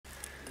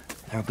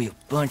There'll be a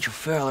bunch of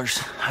fellers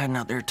hiding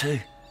out there, too.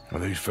 Are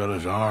these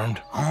fellas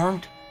armed?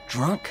 Armed,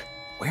 drunk,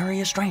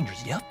 wary of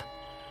strangers, yup.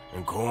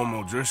 And Colm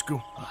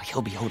O'Driscoll?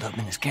 He'll be holed up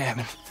in his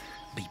cabin.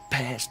 Be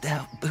passed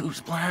out,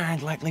 booze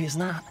blind, likely as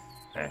not.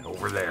 Hey,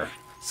 over there.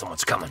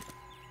 Someone's coming.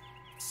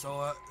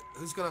 So,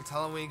 who's gonna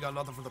tell him we ain't got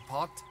nothing for the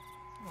pot?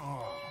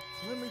 Oh,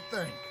 let me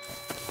think.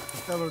 The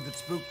feller that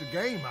spooked the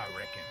game, I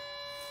reckon.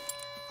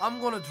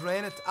 I'm gonna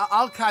drain it.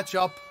 I'll catch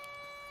up.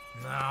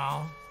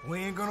 No, we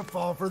ain't gonna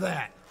fall for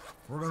that.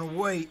 We're gonna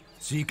wait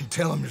so you can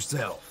tell him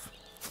yourself.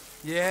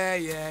 Yeah.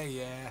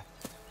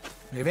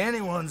 If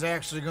anyone's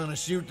actually gonna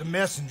shoot the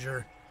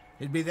messenger,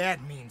 it'd be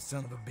that mean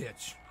son of a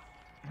bitch.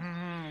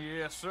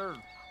 Yes, sir.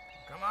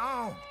 Come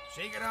on,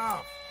 shake it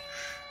off.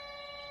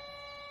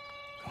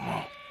 Come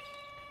on.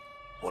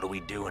 What are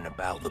we doing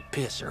about the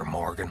pisser,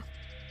 Morgan?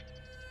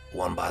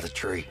 One by the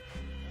tree.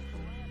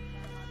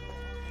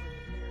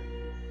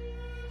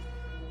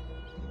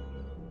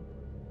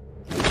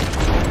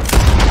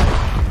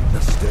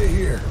 Let's stay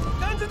here.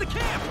 Guns to the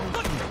camp!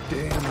 Look!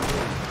 Damn.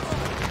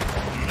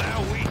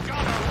 Now we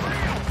got a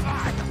real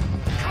fight!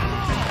 Come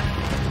on!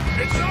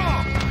 It's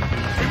on!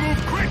 We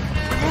move quick!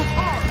 We move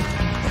hard!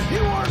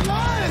 You weren't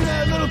lying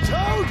there, little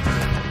toad!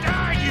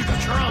 Die, you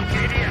drunk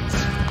idiots!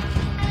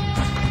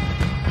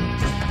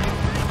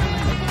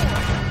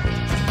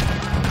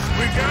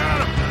 We got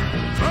him!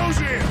 Close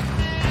in!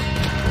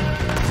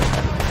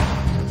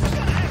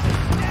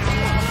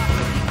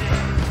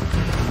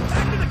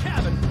 Back to the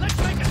cabin! Let's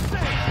make a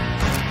stand!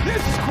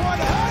 This is quite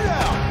a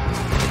hideout!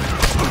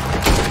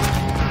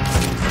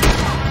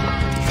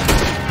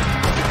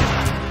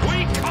 We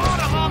caught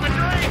him on the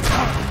drink!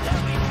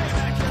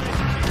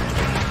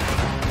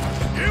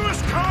 Give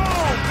us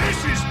call! This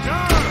is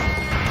done!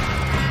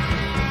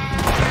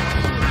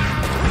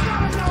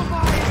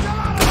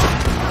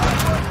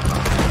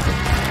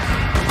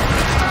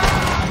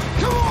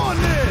 Come on,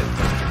 then!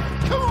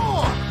 Come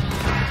on!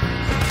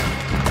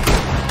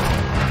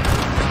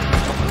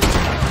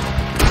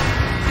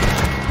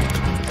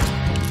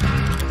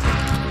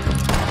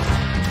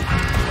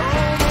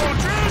 Colm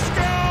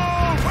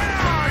O'Driscoll! Where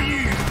are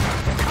you?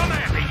 Come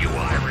at me, you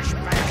Irish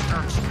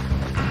bastards!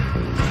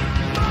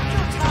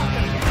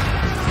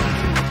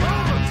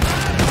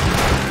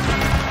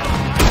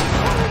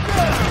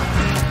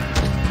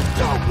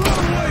 Don't run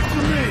away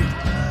from me!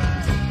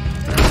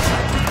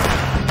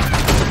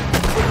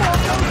 Come on,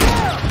 go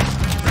down!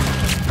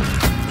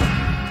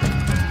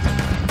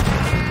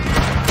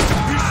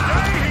 You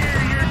stay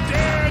here, you're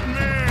dead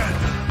men!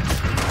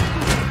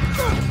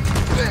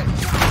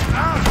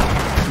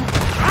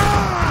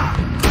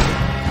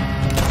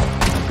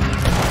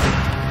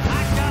 I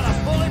got a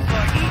bullet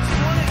for each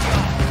one of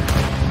y'all!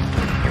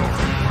 You're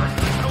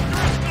worthless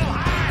O'Driscoll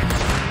hide!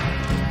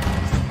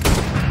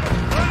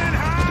 Run and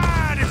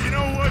hide if you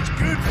know what's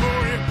good for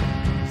you!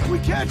 We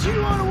catch you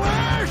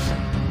unawares!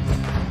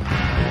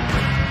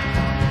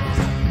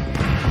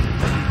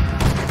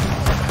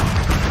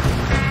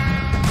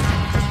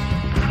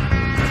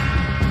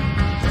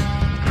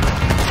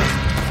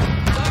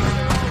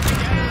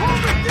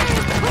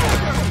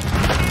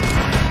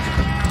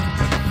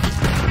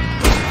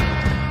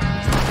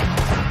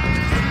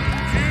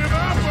 Give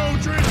up,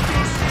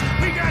 O'Driscolls!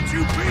 We got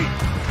you beat!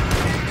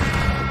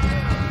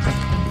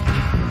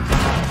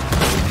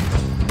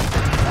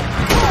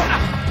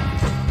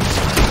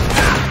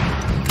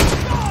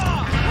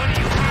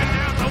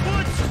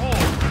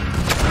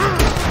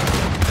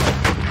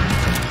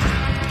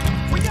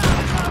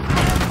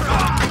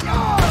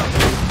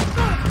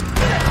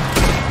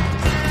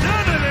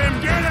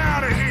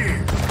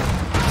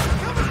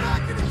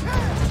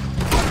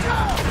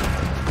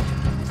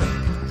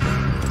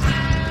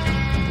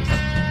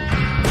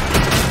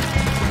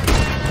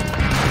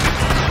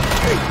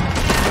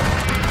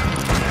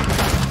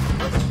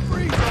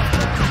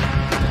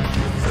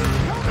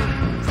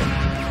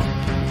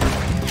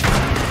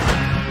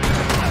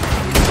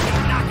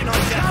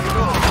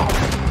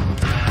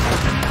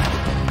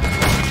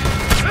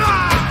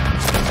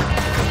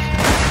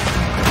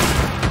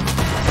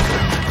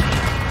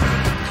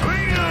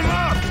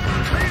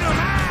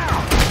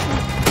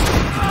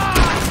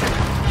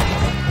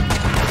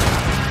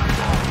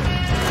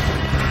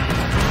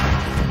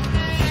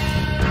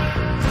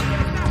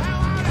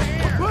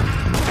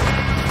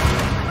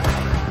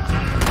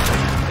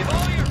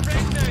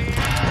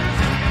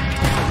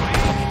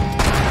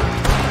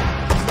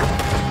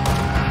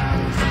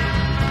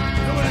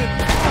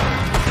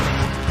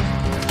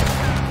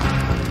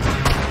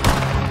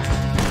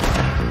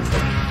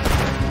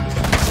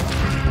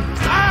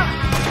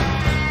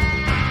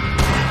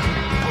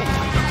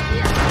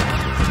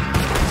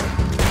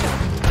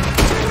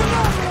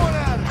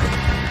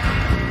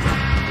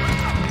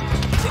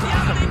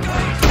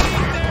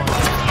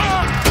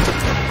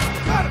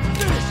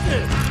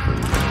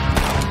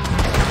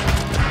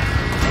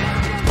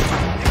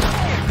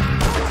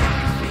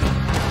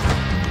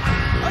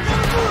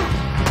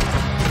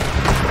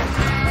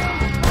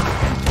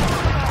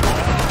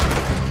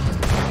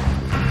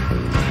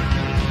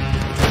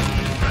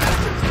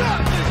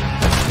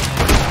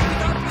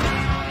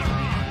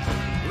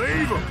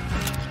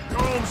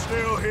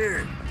 still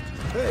here.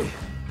 Hey,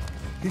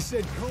 he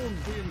said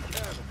Cone'd be in the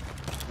cabin.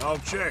 I'll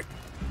check.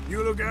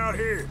 You look out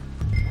here.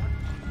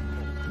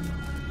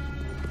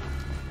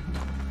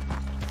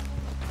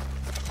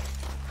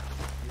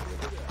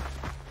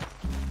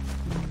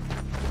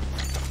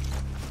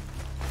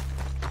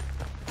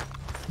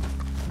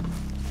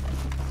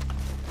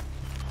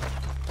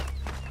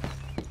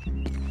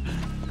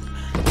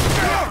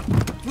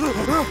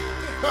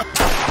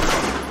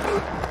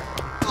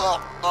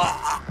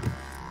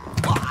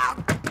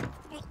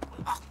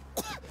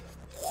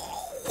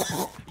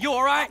 You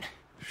all right?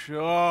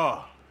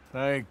 Sure.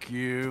 Thank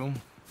you.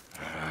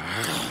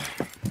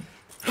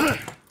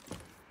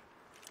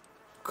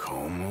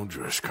 Colm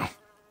O'Driscoll.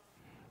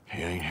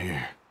 He ain't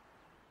here.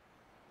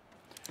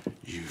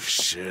 You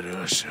set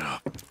us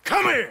up.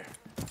 Come here!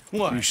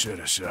 What? You set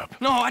us up.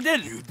 No, I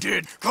didn't. You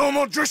did.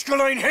 Colm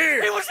O'Driscoll ain't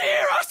here! He was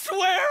here, I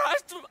swear.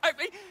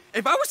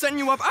 If I was setting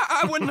you up,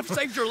 I wouldn't have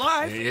saved your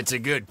life. It's a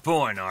good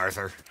point,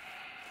 Arthur.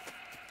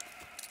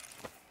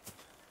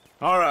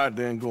 All right,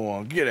 then, go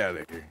on. Get out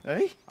of here.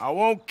 Hey? I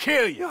won't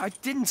kill you. I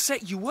didn't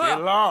set you up.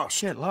 Get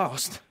lost. Get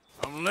lost.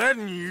 I'm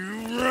letting you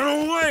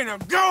run away. Now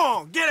go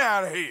on. Get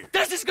out of here.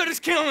 That's as good as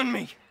killing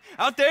me.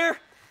 Out there,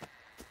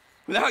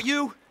 without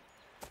you,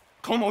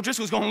 Colm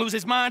O'Driscoll's gonna lose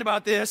his mind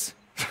about this.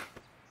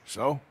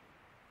 So?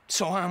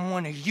 So I'm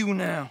one of you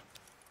now.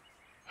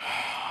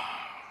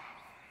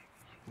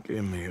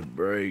 Give me a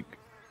break.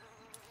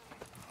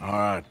 All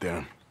right,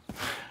 then.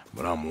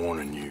 But I'm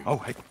warning you. Oh,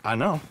 hey, I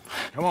know.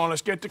 Come on,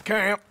 let's get to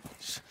camp.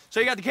 So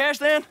you got the cash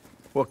then?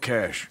 What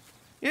cash?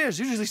 Yeah, there's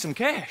usually some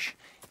cash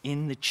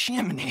in the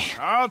chimney.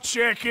 I'll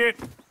check it.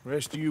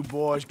 Rest of you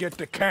boys, get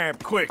to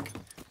camp, quick.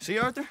 See,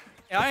 Arthur?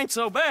 I ain't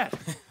so bad.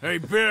 Hey,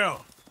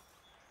 Bill.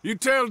 You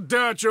tell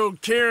Dutch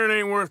old Kieran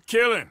ain't worth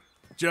killing.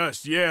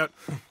 Just yet.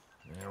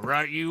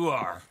 Right you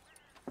are.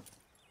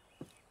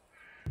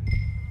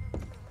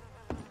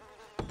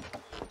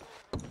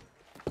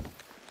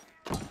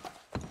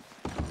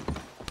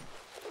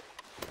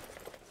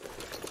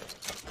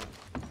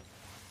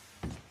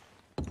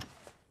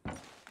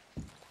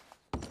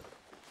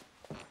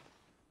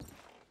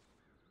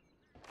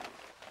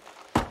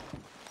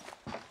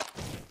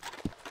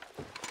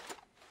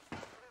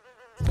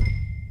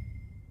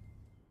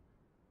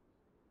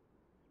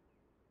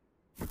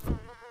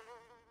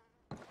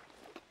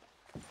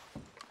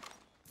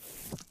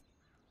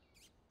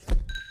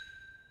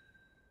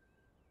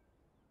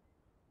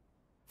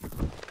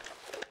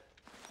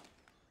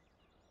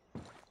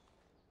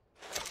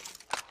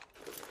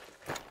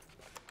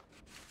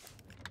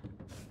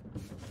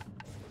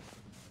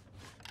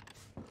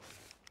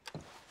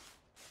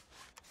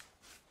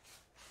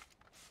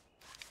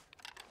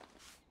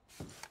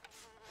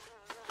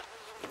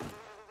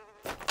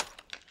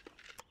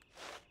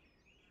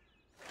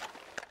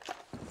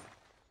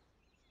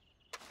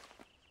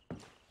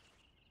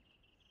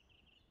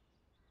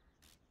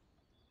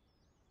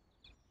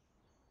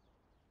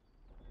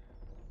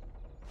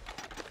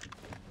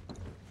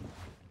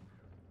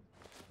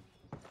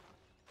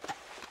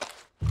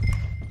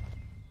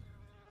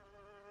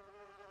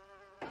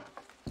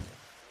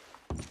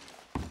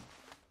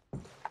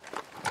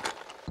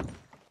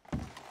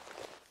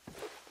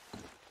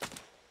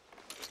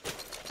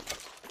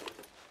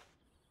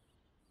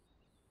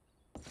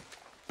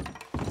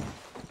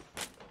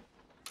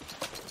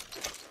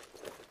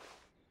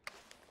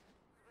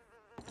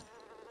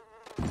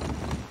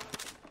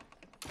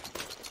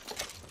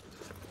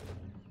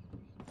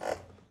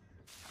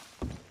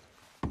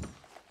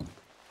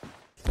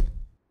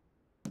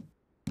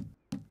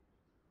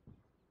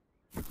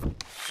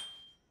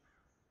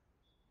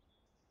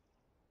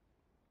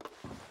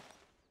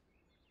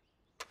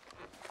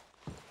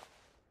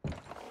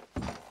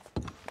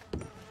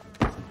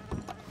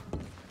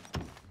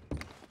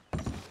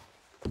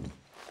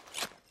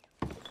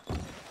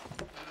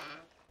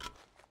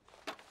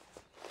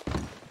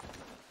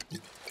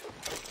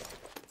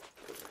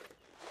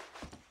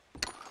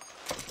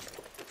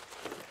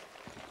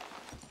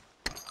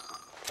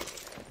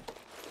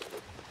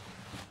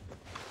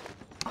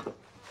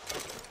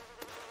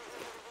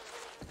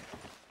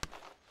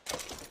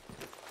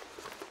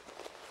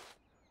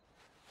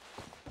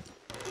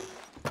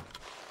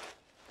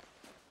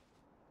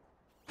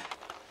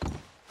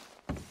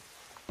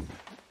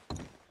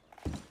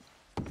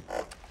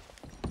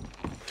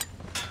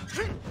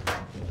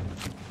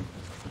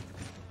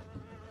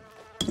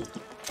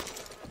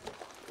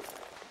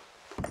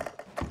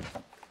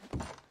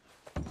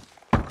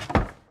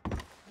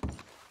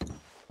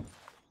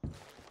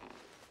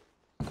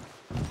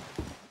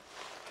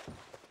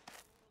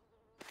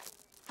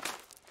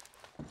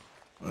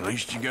 At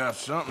least you got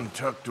something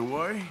tucked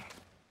away.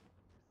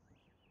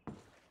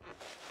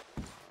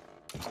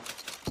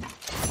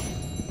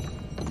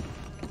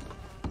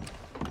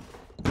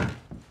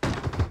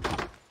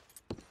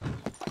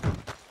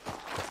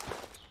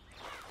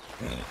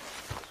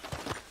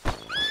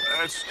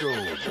 Let's go,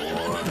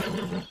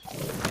 boy.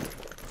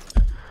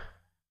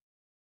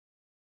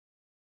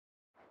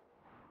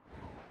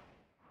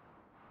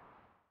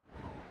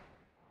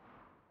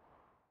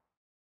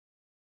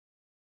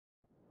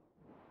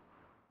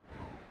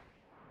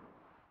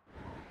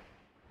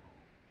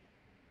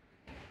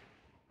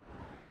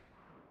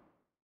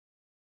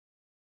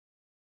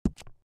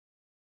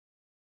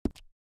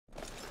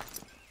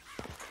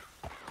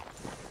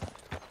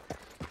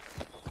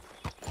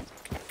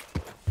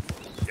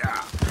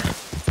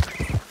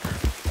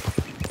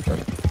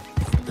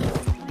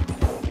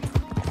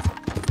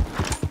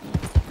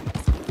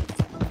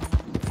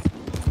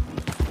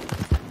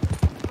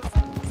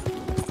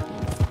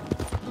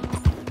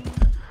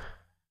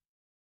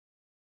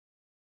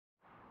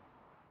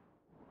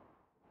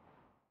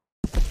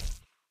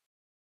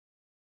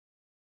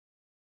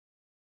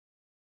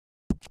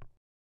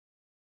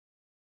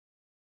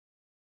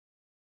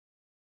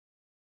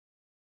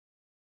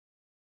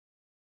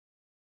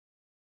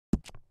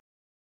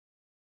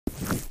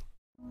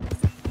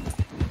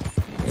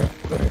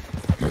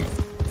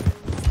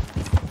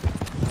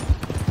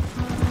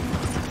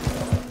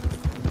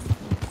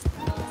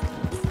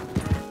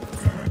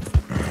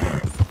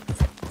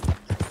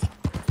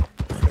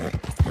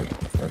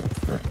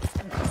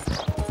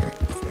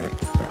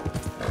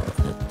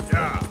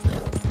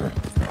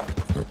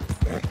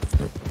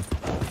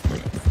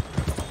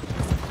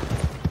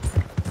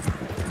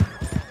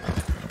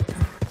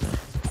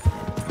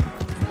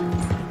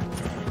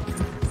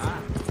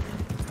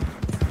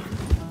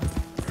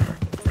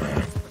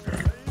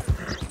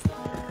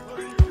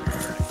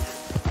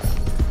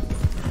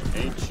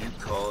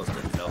 close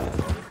to nothing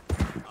on it.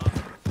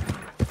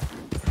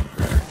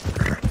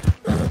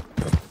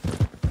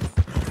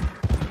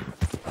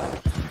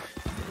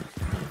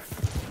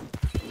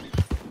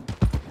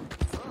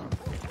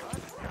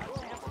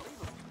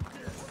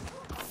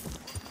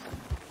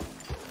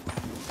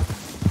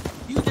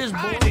 You just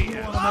bored?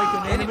 You want to make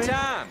an enemy?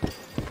 Anytime.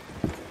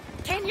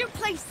 Can you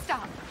please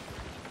stop?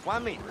 Why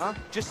me, huh?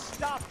 Just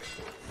stop it.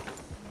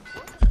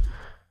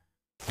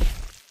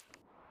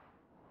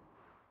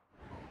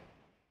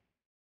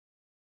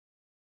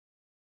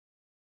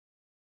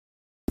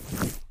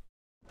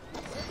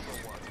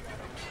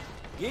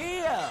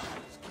 Yeah!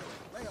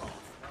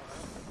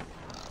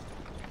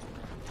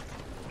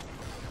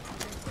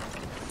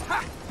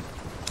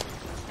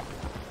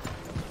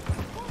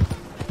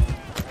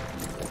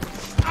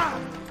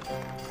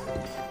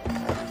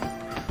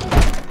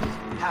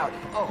 Howdy.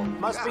 Oh,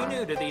 must be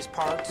new to these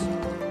parts.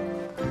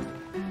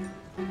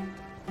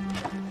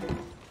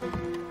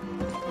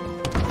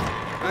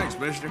 Thanks,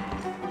 mister.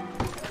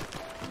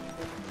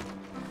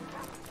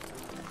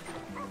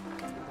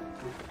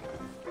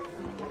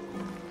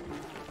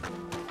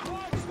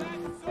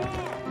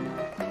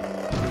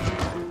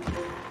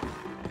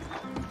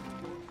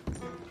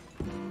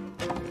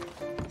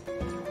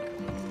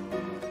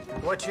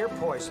 What's your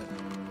poison?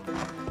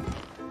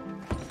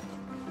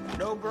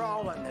 No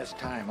brawling this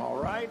time, all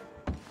right?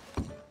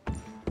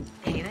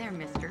 Hey there,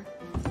 mister.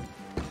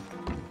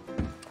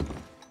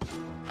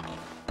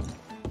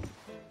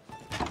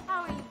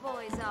 How are you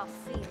boys all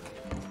feeling?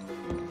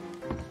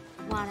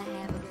 Wanna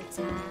have a good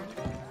time?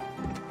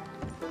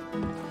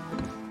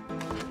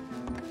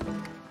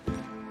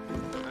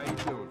 How you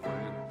doing,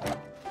 friend?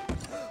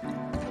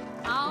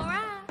 All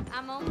right,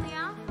 I'm only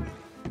offering.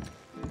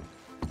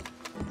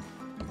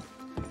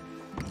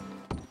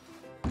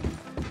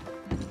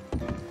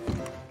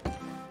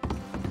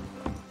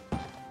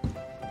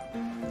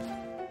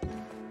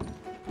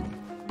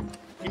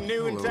 You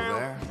new in Hello town?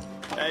 there.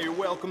 Hey, you're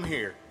welcome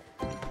here.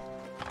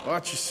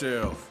 Watch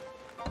yourself.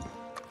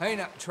 Hey,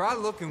 now, try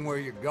looking where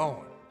you're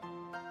going.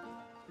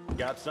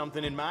 Got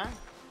something in mind?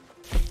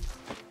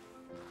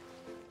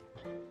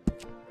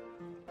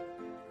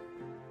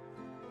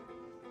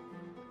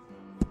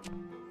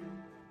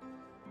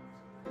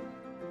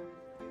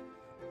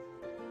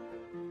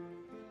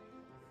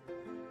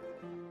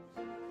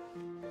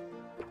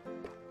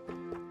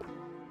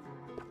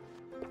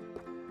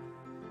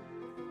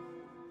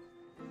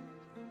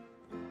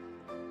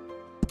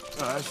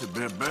 Oh, that's a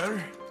bit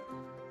better.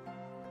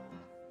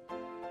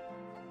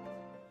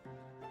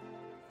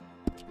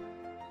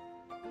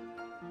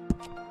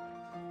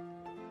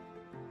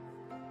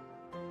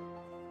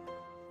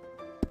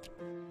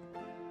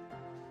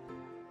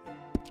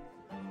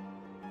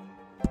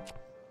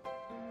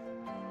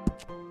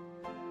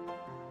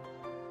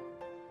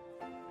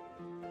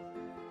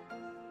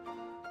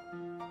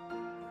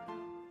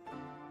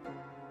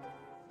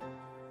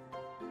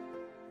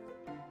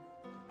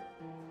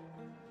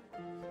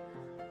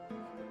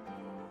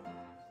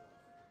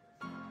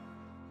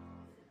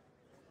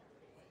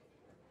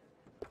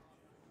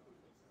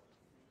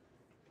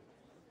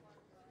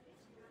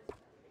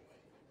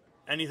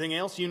 Anything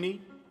else you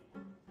need?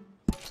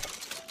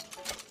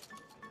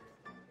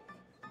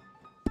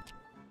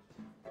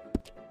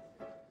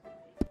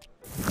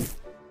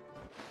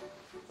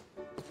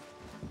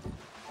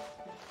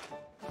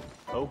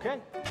 Okay,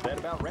 that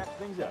about wraps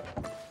things up.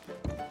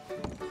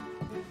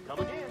 Come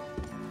again.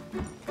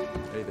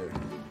 Hey there.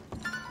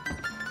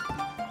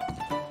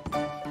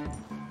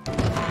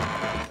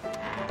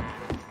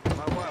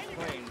 My wife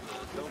claims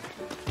don't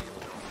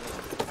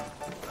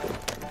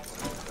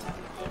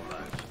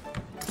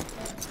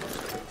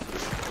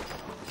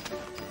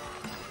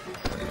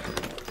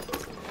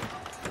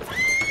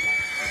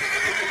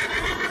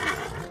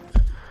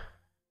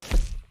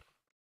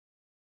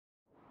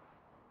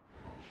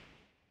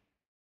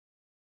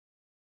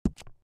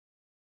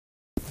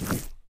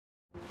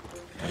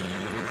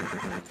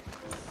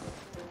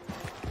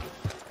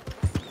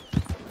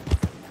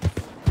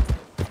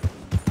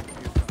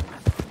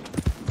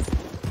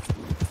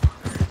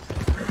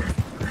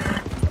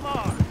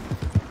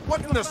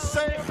What in the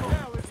sand?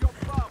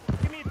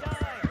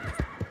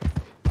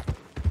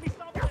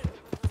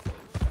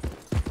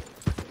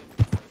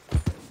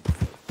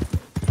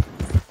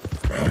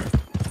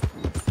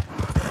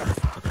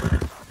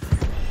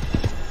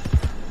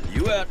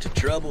 You out to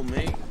trouble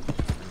me?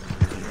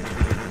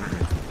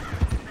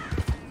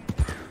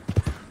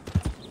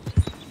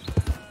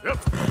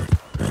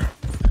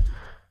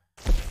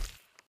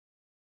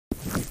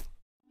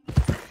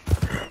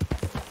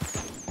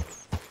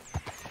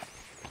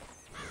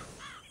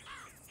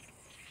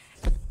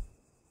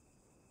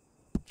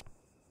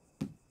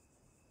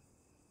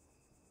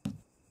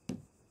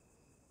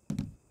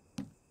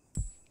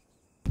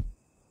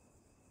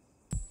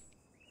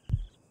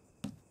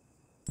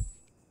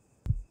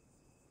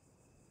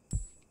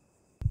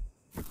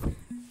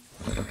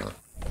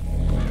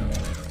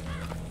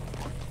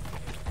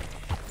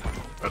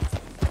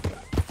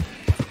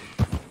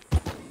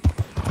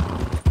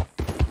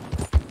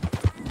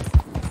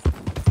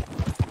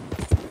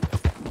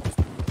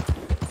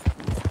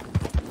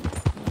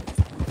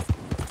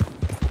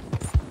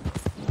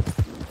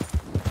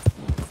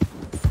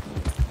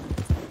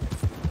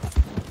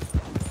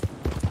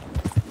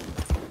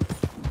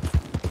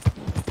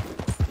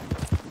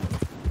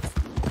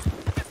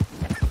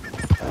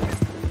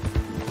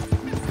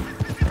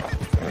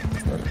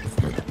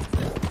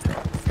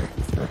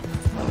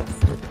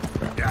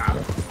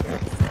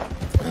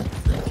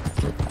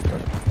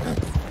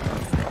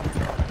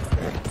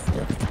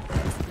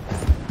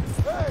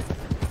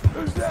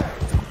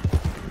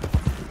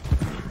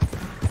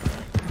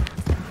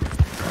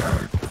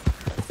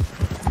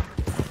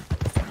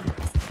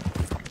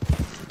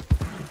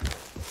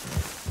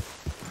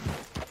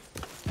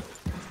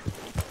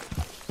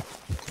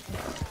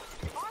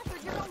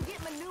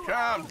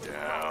 Calm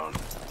down.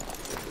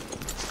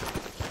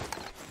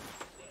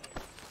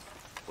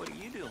 What are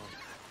you doing?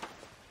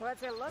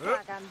 What's it look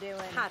like I'm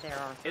doing? Hi there,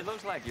 Arthur. It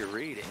looks like you're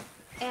reading.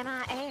 And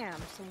I am,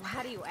 so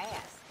why do you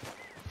ask?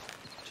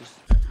 Just...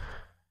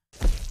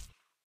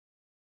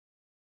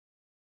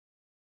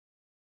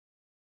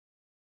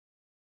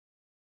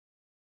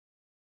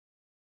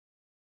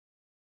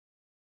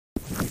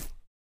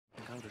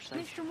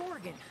 conversation. Mr.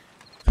 Morgan.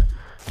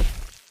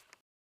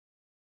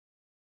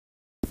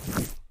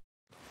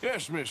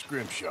 Yes, Miss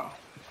Grimshaw.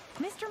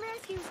 Mr.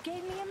 Matthews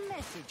gave me a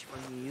message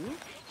from you.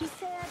 He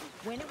said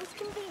when it was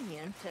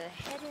convenient to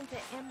head into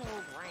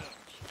Emerald Ranch.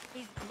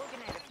 He's looking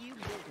at a few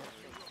business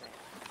things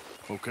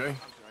there. Okay.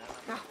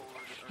 Oh,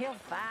 he'll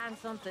find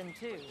something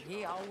too.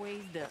 He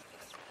always does.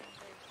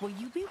 Will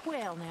you be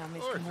well now,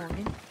 Mr.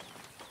 Morgan?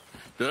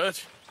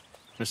 Dutch?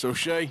 Miss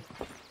O'Shea?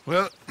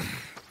 Well,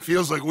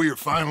 feels like we are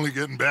finally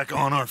getting back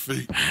on our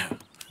feet.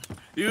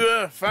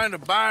 You, find a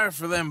buyer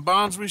for them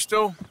bonds we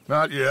stole?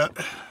 Not yet,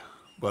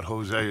 but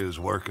Hosea is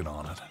working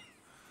on it.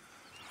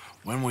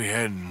 When we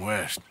heading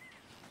west?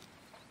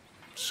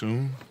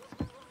 Soon?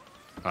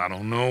 I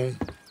don't know.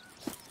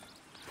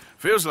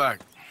 Feels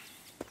like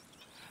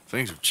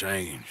things have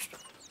changed.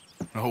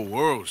 The whole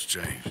world's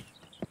changed.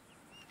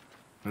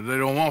 But they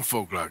don't want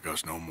folk like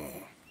us no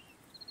more.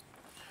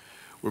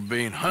 We're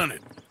being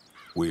hunted.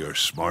 We are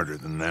smarter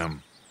than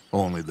them.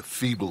 Only the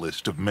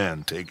feeblest of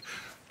men take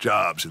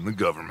jobs in the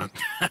government.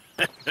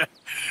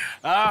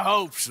 I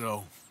hope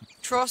so.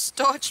 Trust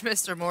Dutch,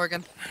 Mr.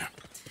 Morgan.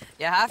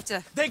 You have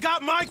to. They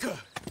got Micah!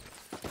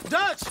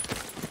 Dutch!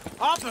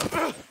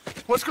 Arthur!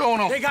 What's going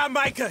on? They got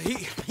Micah.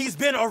 He's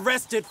been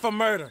arrested for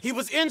murder. He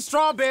was in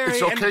Strawberry.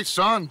 It's okay,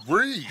 son.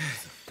 Breathe.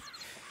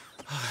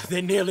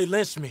 They nearly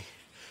lynched me.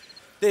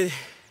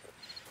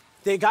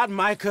 They got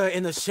Micah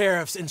and the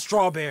sheriffs in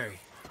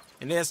Strawberry.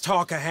 And there's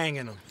talk of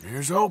hanging him.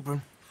 Here's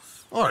open.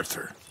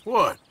 Arthur.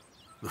 What?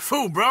 The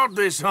fool brought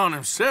this on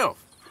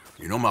himself.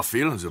 You know my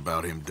feelings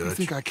about him, Dutch. You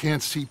think I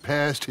can't see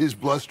past his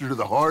bluster to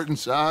the heart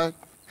inside?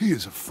 He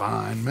is a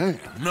fine man.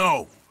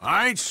 No,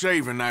 I ain't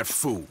saving that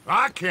fool.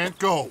 I can't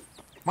go.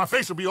 My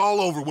face will be all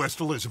over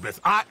West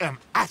Elizabeth. I am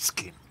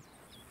asking.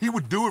 He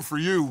would do it for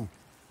you.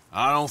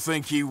 I don't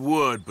think he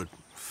would, but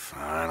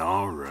fine,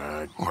 all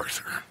right.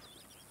 Arthur.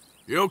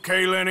 You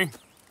okay, Lenny?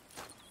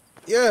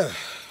 Yeah,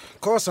 of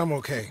course I'm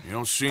okay. You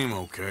don't seem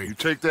okay. You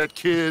take that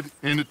kid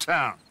into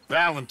town.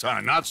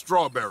 Valentine, not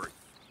Strawberry.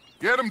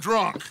 Get him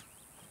drunk.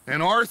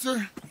 And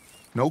Arthur,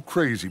 no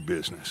crazy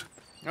business.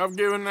 I've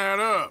given that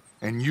up.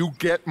 And you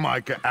get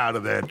Micah out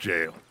of that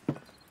jail.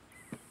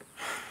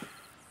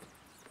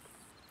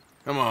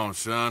 Come on,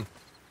 son.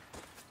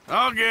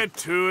 I'll get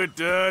to it,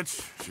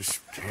 Dutch. Just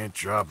can't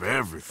drop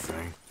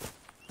everything.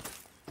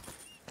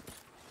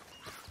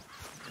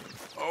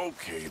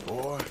 Okay,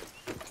 boy.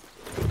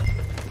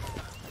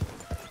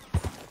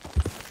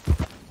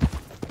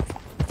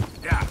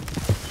 Yeah.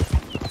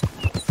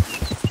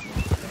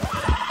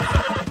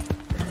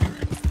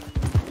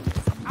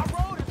 I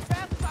rode as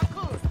fast as I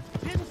could.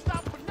 Didn't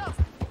stop for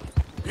nothing.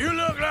 You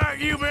look like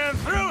you've been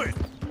through it.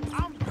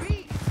 I'm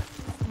beat.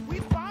 We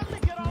finally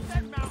get off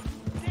that mountain.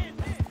 Then.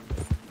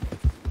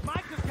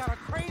 Micah's got a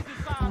crazy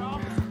side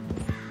off.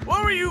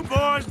 What were you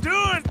boys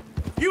doing?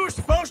 You were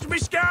supposed to be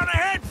scouting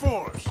ahead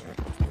for us.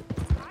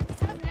 I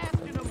kept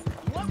asking him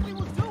what we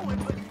was doing,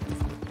 but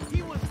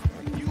you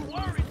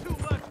worry too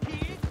much,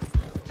 kid.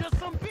 Just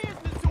some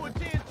business to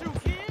attend to,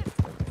 kid.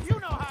 You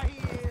know how he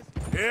is.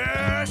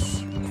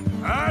 Yes,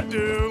 I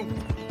do.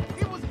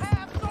 He was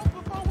half soaked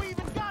before we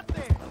even got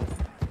there.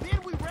 Then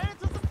we ran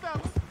into some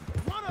fellas.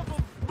 One of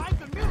them,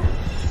 Micah knew,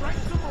 drank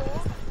some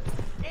more.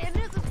 And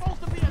this is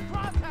supposed to be a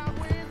dry town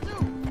we're in,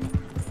 too.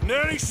 And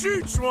then he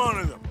shoots one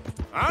of them.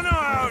 I know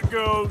how it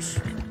goes.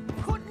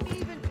 Couldn't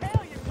even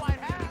tell you quite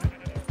how.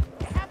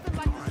 It happened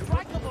like the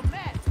strike of a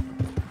match.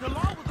 The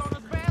law was on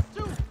us fast,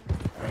 too.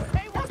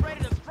 They were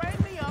ready to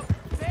straighten me up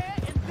there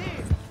and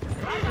then.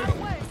 I got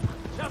away,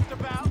 just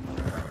about.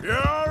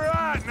 You're all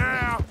right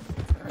now.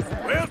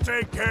 We'll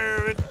take care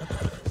of it.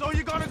 So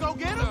you're gonna go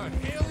get him?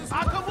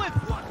 I'll come with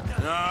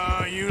you.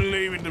 No, you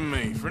leave it to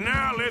me. For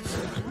now, let's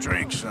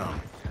drink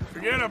some.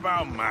 Forget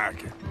about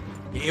Micah.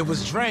 It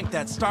was Drank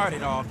that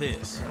started all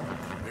this.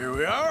 Here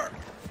we are.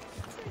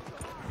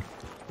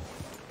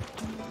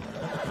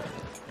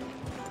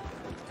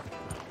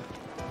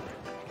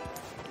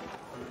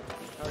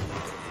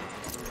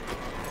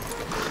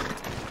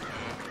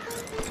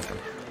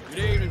 Good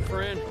evening,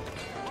 friend.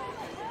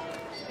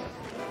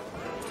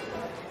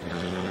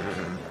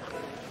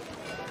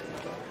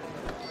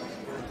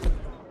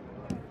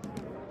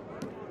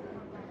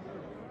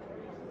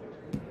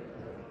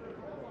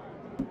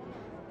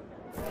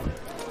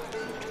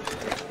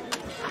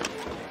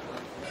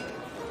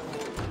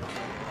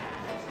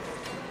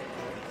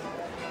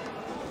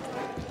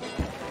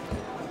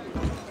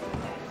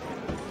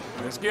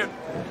 Let's get...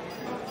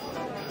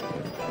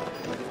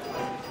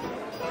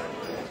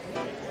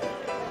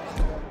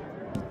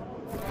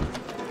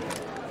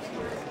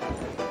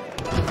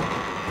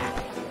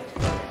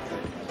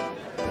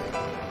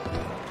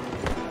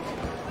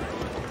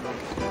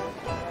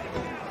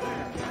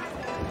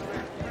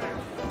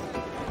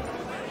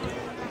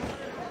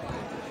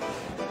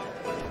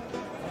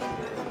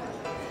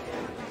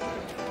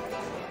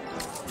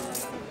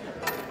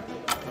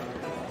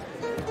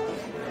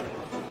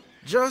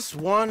 Just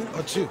one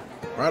or two,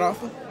 right,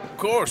 Arthur? Of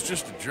course,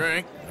 just a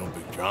drink. No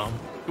big drama.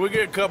 Can we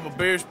get a couple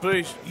beers,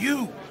 please?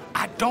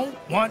 I don't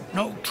want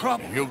no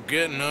trouble. You'll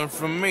get none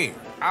from me.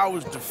 I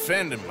was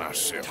defending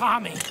myself.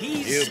 Tommy,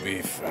 he's... He'll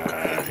be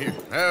fine. Here,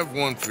 have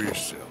one for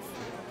yourself.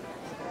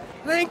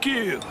 Thank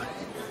you.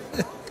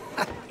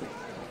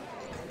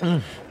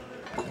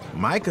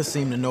 Micah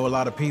seemed to know a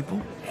lot of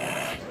people.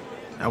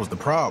 That was the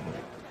problem.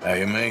 How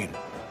you mean?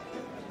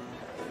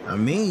 I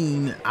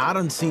mean, I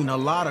done seen a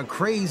lot of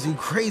crazy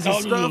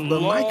stuff, but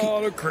Micah... A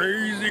lot of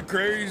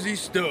crazy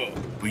stuff.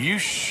 Will you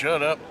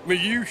shut up? Will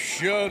you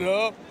shut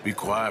up? Be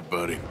quiet,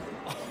 buddy.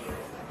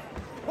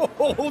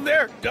 Oh,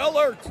 they're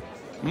dullards.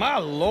 My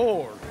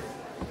lord.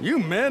 You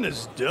men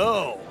is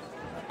dull.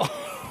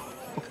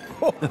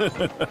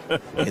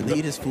 Hey,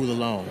 leave this fool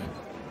alone.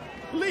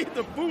 Leave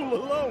the fool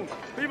alone.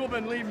 People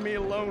been leaving me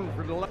alone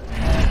for the last...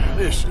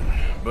 Listen,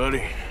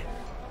 buddy.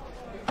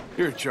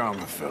 You're a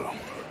charming fellow.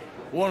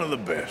 One of the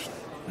best.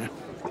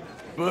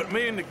 But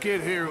me and the kid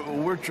here,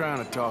 we're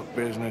trying to talk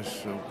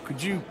business, so could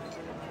you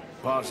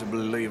possibly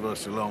leave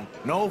us alone?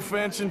 No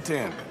offense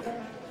intended.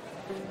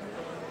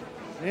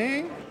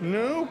 Ain't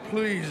no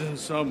pleasing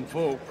some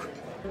folk.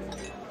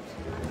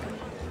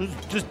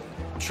 Just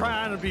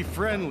trying to be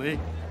friendly.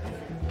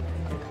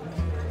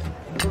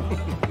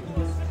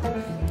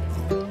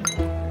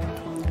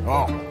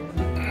 Oh.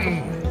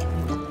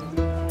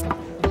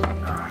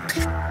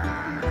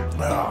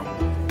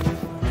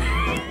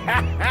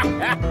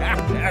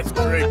 That's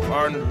great,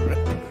 partner.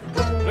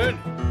 Good.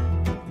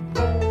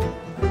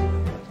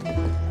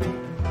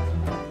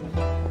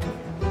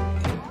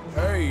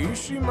 Hey, you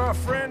see my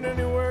friend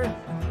anywhere?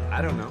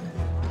 I don't know.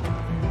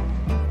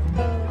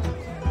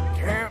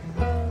 Can't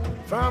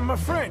find my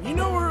friend. You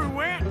know where he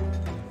went?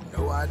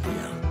 No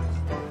idea.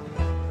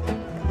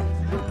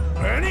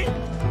 Lenny?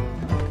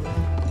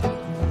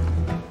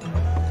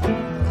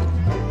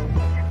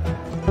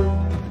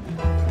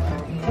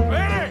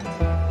 Lenny!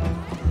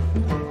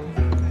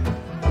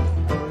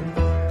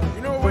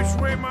 You know which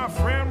way my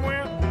friend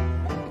went?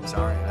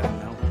 Sorry, I don't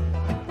know.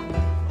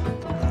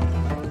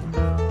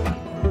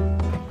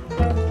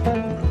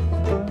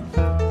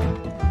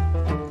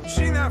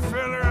 See that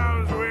fella I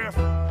was with?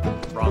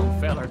 Wrong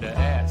feller to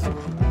ask.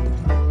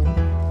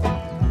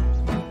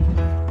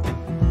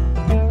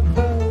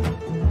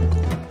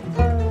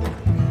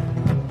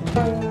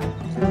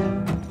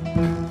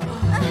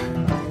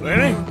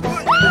 Lenny?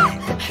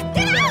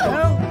 Get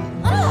out!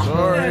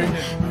 Sorry.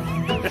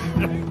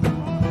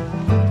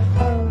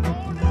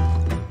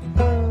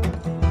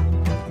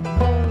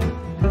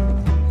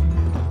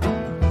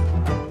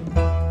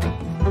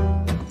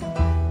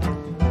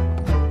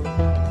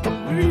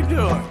 What are you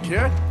doing,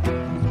 kid?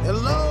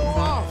 Hello,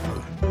 Arthur.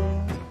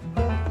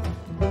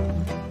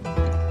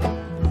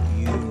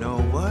 You know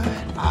what?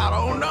 I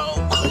don't know.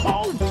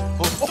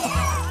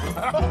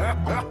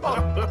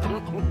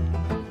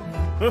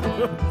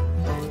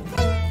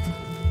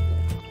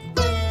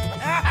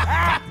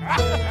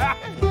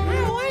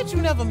 Man, why ain't you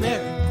never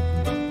married?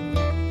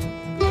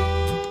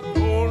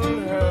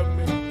 Wouldn't have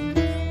me.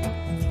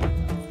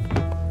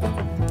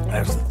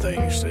 That's the thing,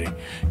 you see,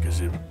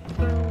 because it...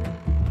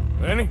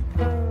 Lenny?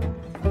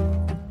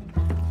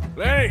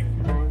 Lenny!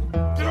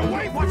 Get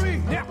away from me!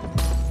 Now!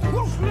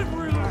 You're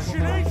slippery little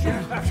shit, ain't you?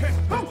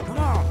 Oh, come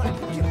on!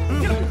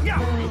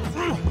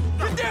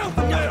 Get down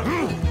from there!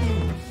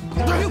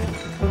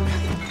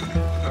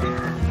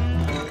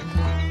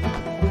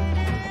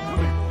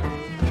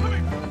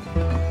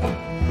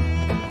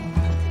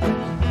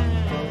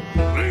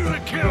 Leave the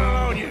kid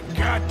alone, you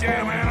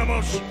goddamn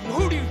animals!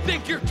 Who do you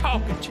think you're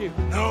talking to?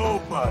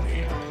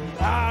 Nobody.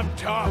 I'm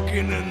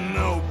talking to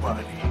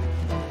nobody.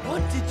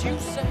 What did you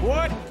say?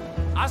 What?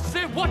 I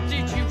said, what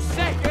did you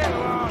say? Get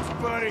lost,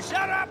 buddy.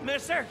 Shut up,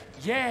 mister.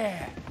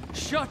 Yeah,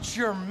 shut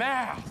your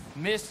mouth,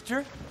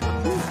 mister.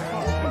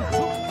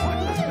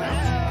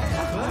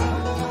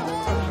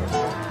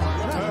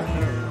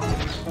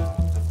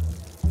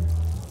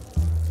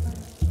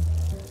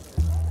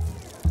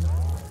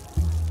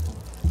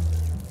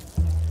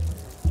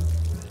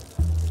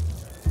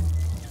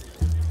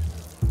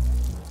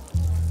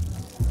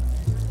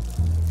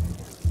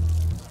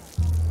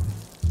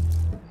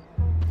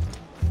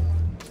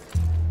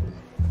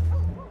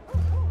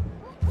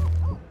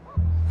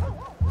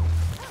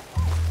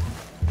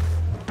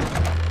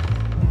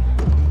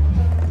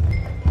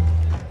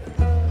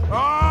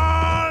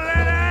 Oh,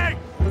 Lenny!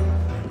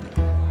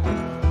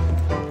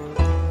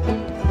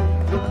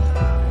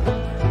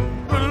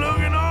 Been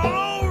looking all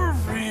over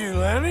for you,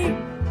 Lenny.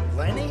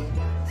 Lenny?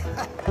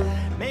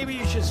 Maybe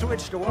you should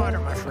switch to water,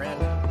 my friend.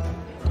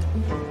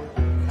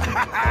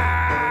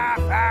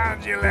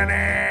 Found you,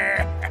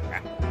 Lenny.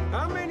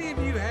 How many have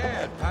you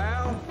had,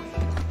 pal?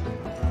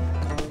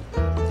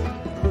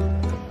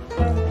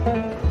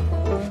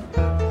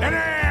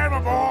 Lenny, my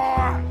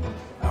boy.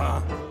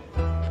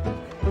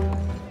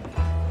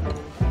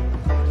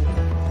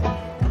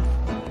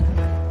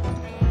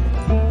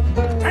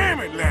 Damn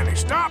it, Lenny,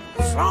 stop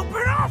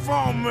slumping off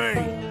on me.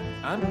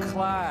 I'm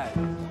Clyde.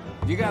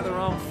 You got the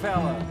wrong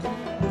fella.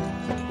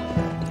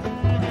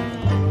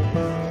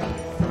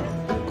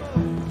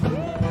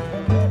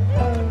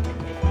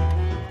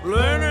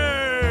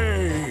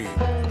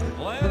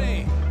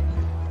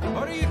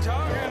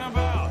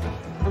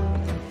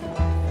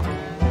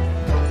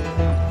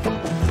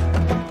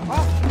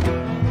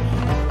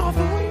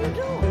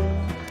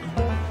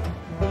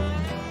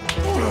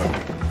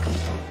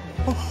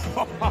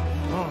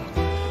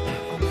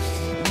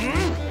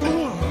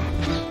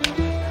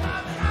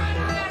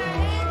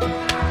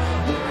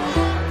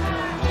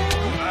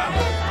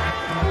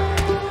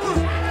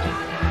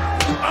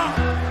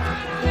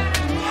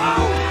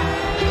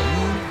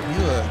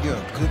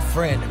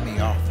 friend to me,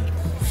 Arthur.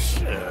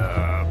 Shut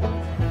up.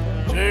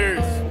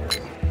 Cheers.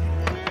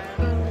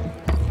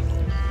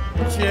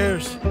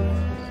 Cheers.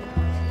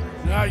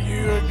 Not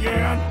you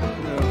again?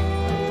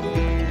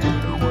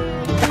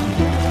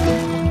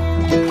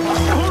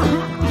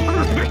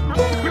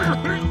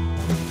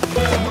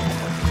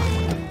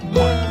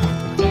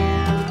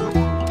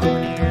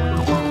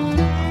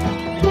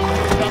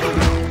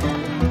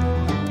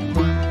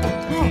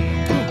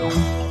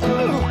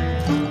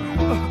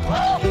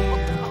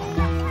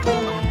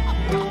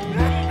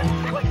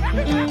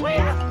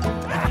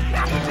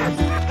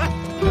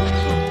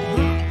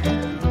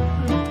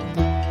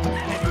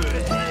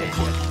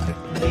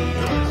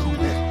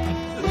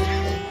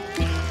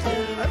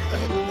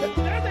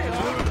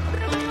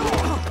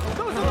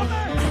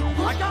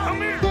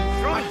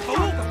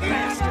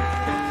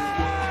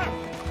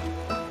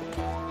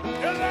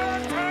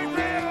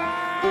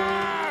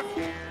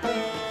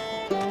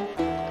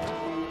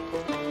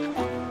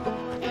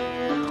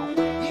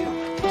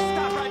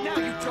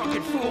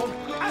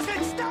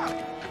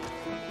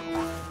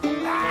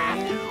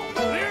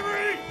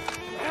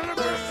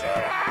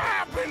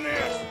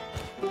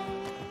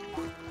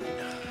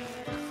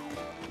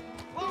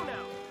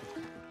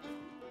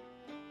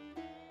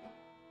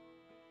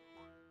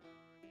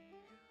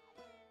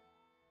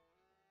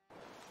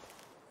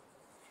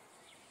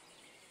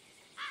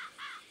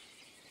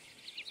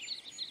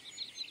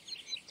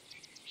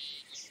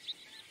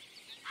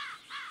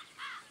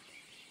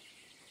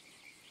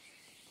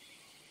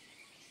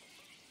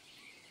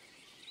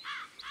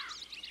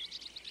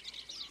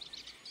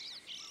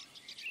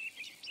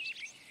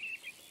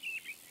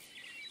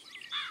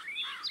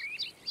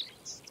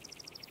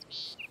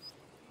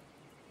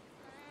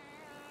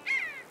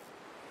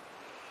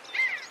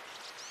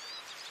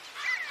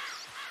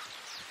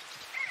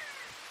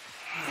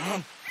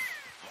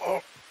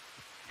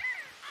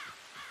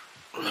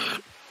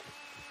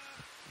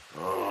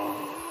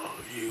 Oh,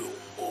 you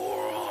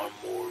moron,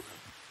 Morgan.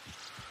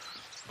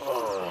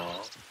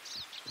 Oh,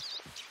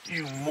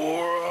 you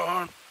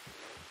moron.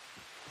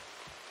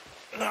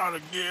 Not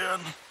again.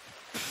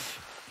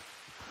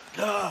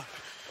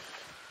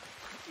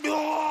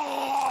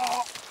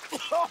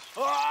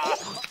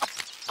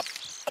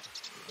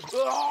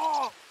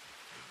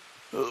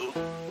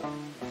 Oh.